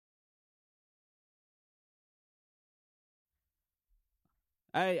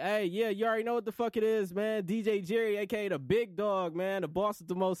Hey, yeah, you already know what the fuck it is, man. DJ Jerry, aka the big dog, man, the boss with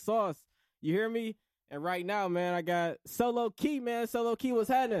the most sauce. You hear me? And right now, man, I got Solowke, man. Solowke, what's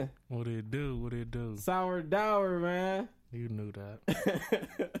happening? What it do? Sour Dour, man. You knew that.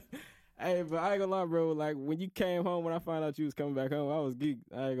 Hey, but I ain't gonna lie, bro. Like, when you came home, when I found out you was coming back home, I was geeked.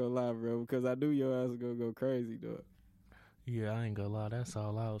 I ain't gonna lie, bro, because I knew your ass was gonna go crazy, dog. Yeah, I ain't gonna lie. That's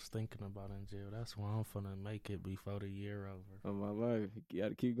all I was thinking about in jail. That's why I'm finna make it before the year over. Oh, my life. You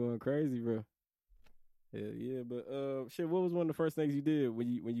gotta keep going crazy, bro. Yeah, but shit, what was one of the first things you did when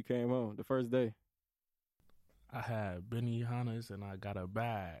you came home, the first day? I had Benny Hannes and I got a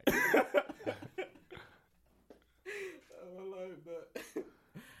bag. Oh, I like that.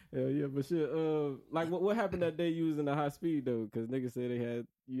 Hell yeah, but shit, like what happened that day you was in the high speed though? Because niggas said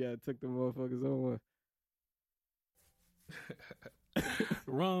you had took them motherfuckers on one.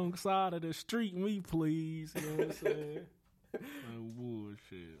 Wrong side of the street, me please. You know what I'm saying? No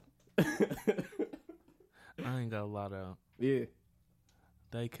bullshit. I ain't got a lot of. Yeah.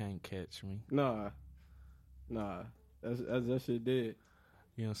 They can't catch me. Nah. That shit dead.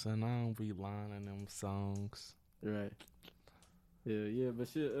 You know what I'm saying? I don't be lying in them songs. Right. Yeah, but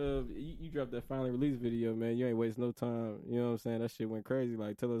shit, you dropped that finally released video, man. You ain't waste no time. You know what I'm saying? That shit went crazy.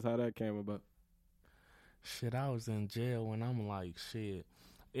 Like, tell us how that came about. Shit, I was in jail and I'm like, shit,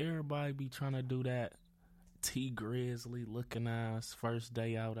 everybody be trying to do that T Grizzly looking ass, first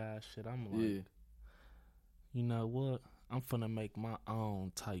day out ass shit. I'm like, You know what? I'm finna make my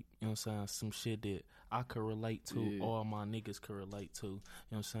own type, you know what I'm saying? Some shit that I could relate to, all my niggas could relate to, you know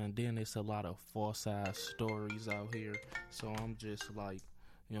what I'm saying? Then there's a lot of false ass stories out here. So I'm just like,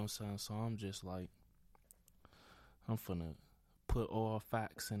 you know what I'm saying? So I'm just like, I'm finna put all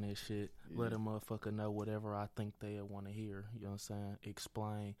facts in this shit, let a motherfucker know whatever I think they want to hear, you know what I'm saying?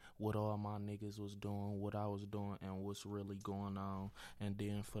 Explain what all my niggas was doing, what I was doing, and what's really going on. And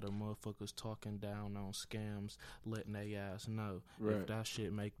then for the motherfuckers talking down on scams, letting they ass know. If that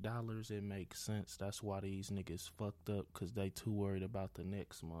shit make dollars, it makes sense. That's why these niggas fucked up, because they too worried about the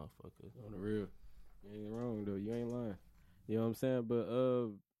next motherfucker. On the real. You ain't wrong, though. You ain't lying. You know what I'm saying? But,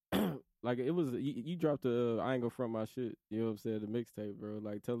 like, it was, you dropped I Ain't Gonna Front My Shit, you know what I'm saying, the mixtape, bro.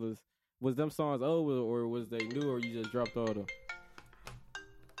 Like, tell us, was them songs old or was they new or you just dropped all them?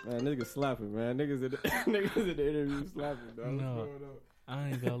 Man, niggas slapping, man. Niggas in the interview slapping, dog. No, what's going on? I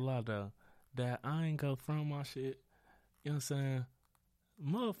ain't gonna lie, though. That I Ain't Gonna Front My Shit, you know what I'm saying?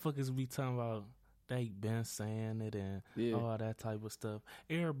 Motherfuckers be talking about they been saying it and all that type of stuff.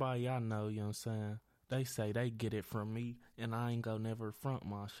 Everybody I know, you know what I'm saying, they say they get it from me, and I ain't gonna never front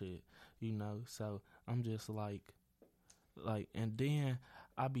my shit, you know. So I'm just like, and then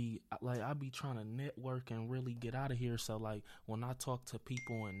I be trying to network and really get out of here. So like when I talk to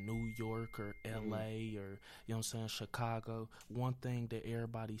people in New York or LA or, you know what I'm saying, Chicago, one thing that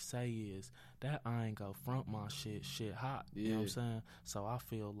everybody say is that I ain't gonna front my shit hot. You know what I'm saying? So I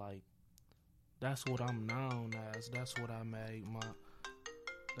feel like that's what I'm known as. That's what I made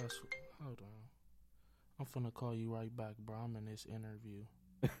hold on. I'm finna call you right back, bro. I'm in this interview.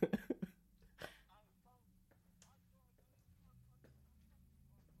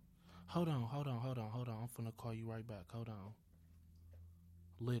 Hold on. I'm finna call you right back. Hold on.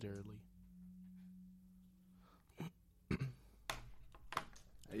 Literally.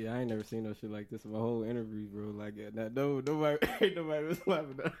 Yeah, I ain't never seen no shit like this in my whole interview, bro. Like, nobody ain't nobody was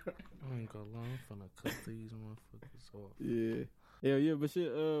laughing at. I ain't gonna lie, I'm finna cut these motherfuckers off. Yeah, but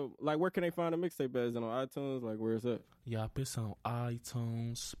shit, like, where can they find the mixtape at? Is it on iTunes? Like, where is that? Yup, it's on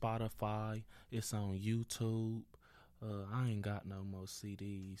iTunes, Spotify, it's on YouTube. I ain't got no more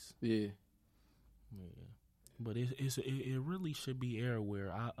CDs. Yeah. But it really should be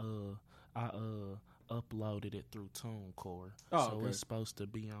everywhere. I uploaded it through TuneCore. So it's supposed to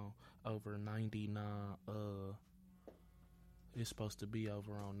be on over 99 it's supposed to be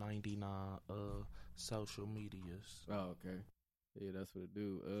over on 99 social medias. Oh, okay. Yeah, that's what it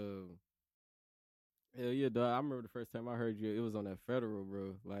do. Hell yeah, dog. I remember the first time I heard you, it was on that Federal,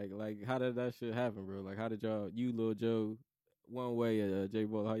 bro. Like how did that shit happen, bro? Like, how did you, Lil Joe, One Way, J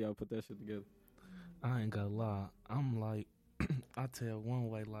Ball, how y'all put that shit together? I ain't gonna lie. I'm like, I tell One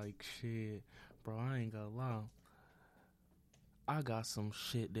Way, like, shit, bro, I ain't gonna lie. I got some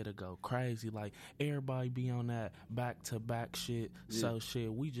shit that'll go crazy. Like, everybody be on that back-to-back shit. So,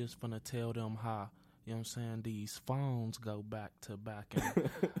 shit, we just finna tell them how, you know what I'm saying, these phones go back-to-back and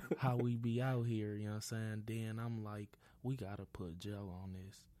how we be out here, you know what I'm saying. Then I'm like, we gotta put Joe on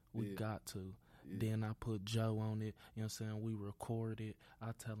this. We got to. Then I put Joe on it, you know what I'm saying. We record it.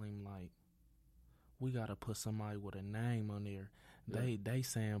 I tell him, like, we gotta put somebody with a name on there. They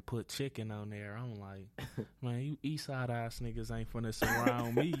saying put chicken on there. I'm like, man, you east side ass niggas ain't finna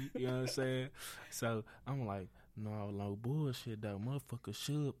surround me. You know what I'm saying? So I'm like, no bullshit though. Motherfucker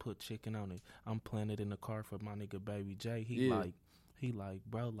should put chicken on it. I'm playing it in the car for my nigga Baby J. He like,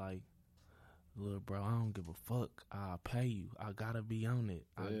 bro, like, look, bro, I don't give a fuck. I'll pay you. I gotta be on it.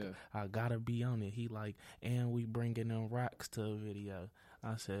 I gotta be on it. He like, and we bringing them rocks to a video.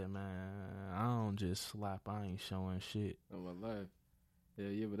 I said, man, I don't just slap. I ain't showing shit. Oh my life.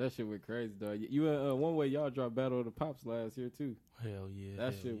 Yeah, but that shit went crazy, dog. You one way y'all dropped Battle of the Pops last year too. Hell yeah.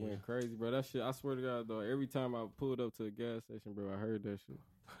 That shit went crazy, bro. That shit, I swear to God, dog. Every time I pulled up to a gas station, bro, I heard that shit.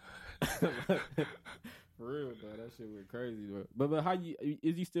 For real, dog. That shit went crazy, bro. But how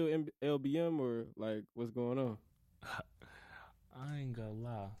is you still in LBM or like what's going on? I ain't gonna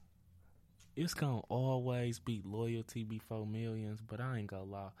lie. It's gonna always be loyalty before millions, but I ain't gonna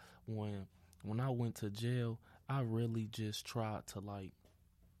lie. When I went to jail, I really just tried to like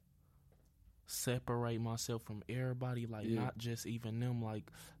separate myself from everybody, like not just even them, like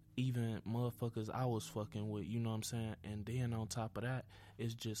even motherfuckers I was fucking with, you know what I'm saying? And then on top of that,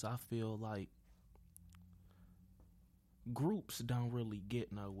 it's just I feel like groups don't really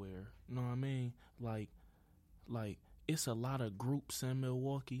get nowhere. You know what I mean? Like it's a lot of groups in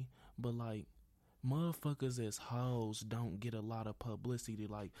Milwaukee, but like motherfuckers as hoes don't get a lot of publicity.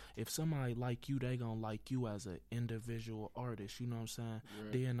 Like if somebody like you, they gonna like you as an individual artist, you know what I'm saying?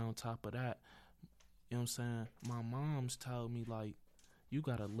 Right. Then on top of that, you know what I'm saying, my mom's told me like you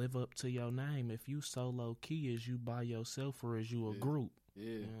gotta live up to your name. If you solo key, is you by yourself or is you a group? Yeah.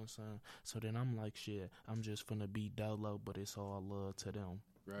 You know what I'm saying? So then I'm like, shit, I'm just finna be dolo, but it's all love to them.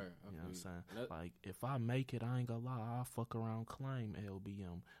 Right. You know what I'm saying? Like, if I make it, I ain't gonna lie, I'll fuck around claim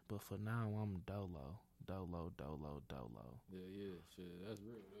LBM. But for now, I'm dolo. Yeah, shit, that's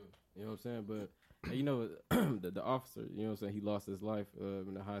real, though. You know what I'm saying? But, you know, the officer, you know what I'm saying, he lost his life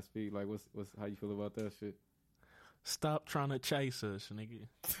in the high speed. Like, how you feel about that shit? Stop trying to chase us, nigga.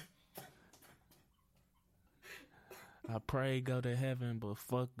 I pray go to heaven, but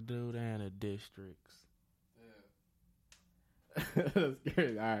fuck dude and the districts. Yeah. That's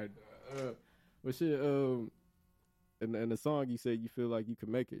great. All right. But shit, and the song you said you feel like you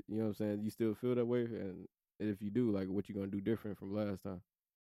can make it. You know what I'm saying? You still feel that way? And if you do, like, what you gonna do different from last time?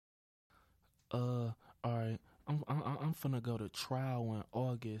 All right. I'm finna go to trial in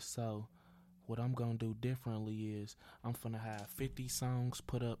August, so what I'm gonna do differently is I'm finna have 50 songs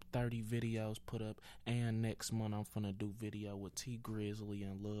put up, 30 videos put up, and next month I'm finna do video with T Grizzly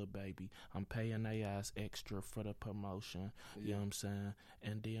and Lil Baby. I'm paying they ass extra for the promotion, you know what I'm saying?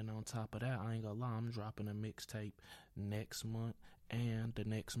 And then on top of that, I ain't gonna lie, I'm dropping a mixtape next month and the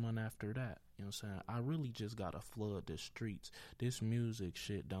next month after that. You know what I'm saying? I really just gotta flood the streets. This music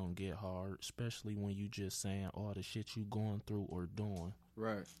shit don't get hard, especially when you just saying all the shit you going through or doing.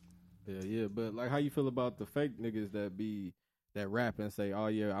 Right. Yeah, but like, how you feel about the fake niggas that rap and say, "Oh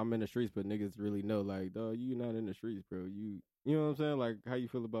yeah, I'm in the streets," but niggas really know, like, "Dog, you not in the streets, bro." You know what I'm saying? Like, how you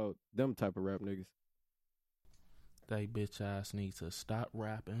feel about them type of rap niggas? They bitch ass need to stop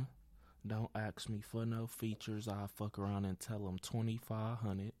rapping. Don't ask me for no features. I'll fuck around and tell them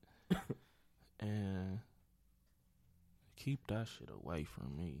 2,500, and keep that shit away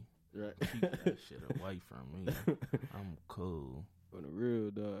from me. Right, keep that shit away from me. I'm cool. For the real,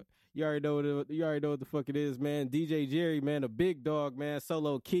 dog. You already know what the fuck it is, man. DJ Jerry, man, a big dog, man.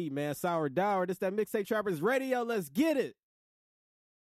 Solowke, man. Sour Dour. This that Mixtape Trappers Radio. Let's get it.